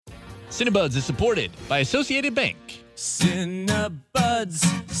Cinebuds is supported by Associated Bank. Cinebuds,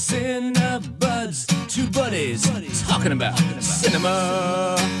 two buddies talking about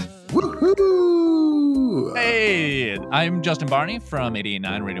cinema. Woohoo! Hey, I'm Justin Barney from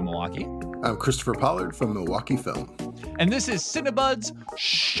 88.9 Radio Milwaukee. I'm Christopher Pollard from Milwaukee Film. And this is Cinebuds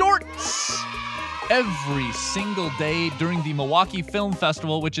Shorts. Every single day during the Milwaukee Film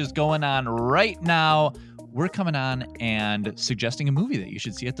Festival, which is going on right now, we're coming on and suggesting a movie that you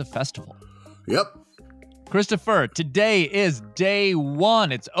should see at the festival. Yep. Christopher, today is day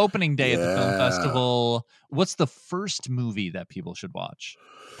one. It's opening day at the film festival. What's the first movie that people should watch?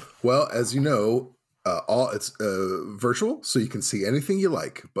 Well, as you know, it's virtual, so you can see anything you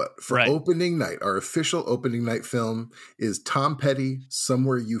like. But for opening night, our official opening night film is Tom Petty,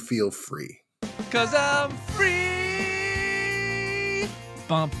 Somewhere You Feel Free. 'Cause I'm free.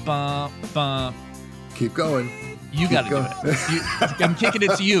 Bump, bump, bump. Keep going. You got to do it. I'm kicking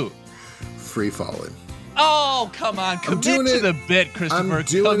it to you. Free Falling. Oh, come on. Commit to the bit, Christopher. I'm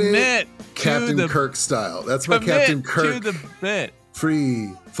doing Commit it Captain Kirk style. That's my Commit Captain Kirk. to the bit.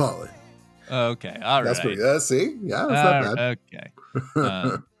 Free Falling. Okay. All right. That's pretty good. See? Yeah, that's not bad. Okay.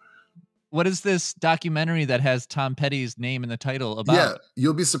 What is this documentary that has Tom Petty's name in the title about? Yeah,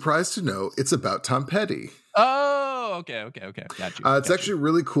 you'll be surprised to know it's about Tom Petty. Oh, okay. Got you. It's actually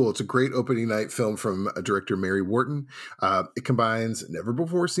really cool. It's a great opening night film from director Mary Wharton. It combines never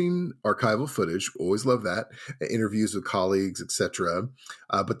before seen archival footage. Always love that. Interviews with colleagues, etc.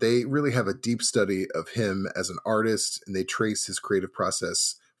 But they really have a deep study of him as an artist, and they trace his creative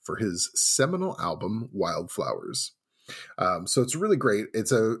process for his seminal album Wildflowers. So it's really great.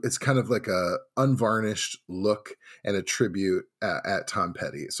 It's kind of like a unvarnished look and a tribute at Tom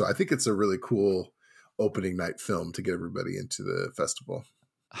Petty. So I think it's a really cool opening night film to get everybody into the festival.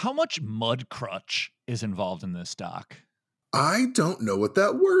 How much Mudcrutch is involved in this doc? I don't know what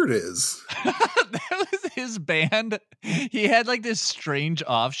that word is. That was his band. He had like this strange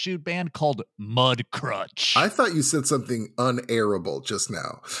offshoot band called Mudcrutch. I thought you said something unairable just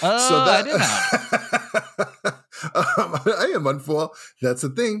now. I did not. I am unfull. That's the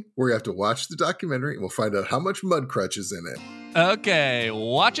thing. We're going to have to watch the documentary and we'll find out how much Mudcrutch is in it. Okay,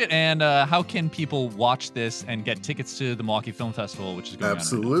 watch it. And how can people watch this and get tickets to the Milwaukee Film Festival, which is going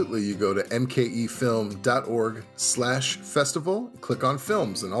Absolutely. You go to mkefilm.org/festival, click on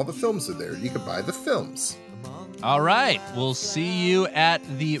films, and all the films are there. You can buy the films. All right. We'll see you at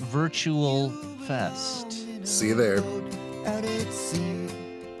the virtual fest. See you there. Out at sea.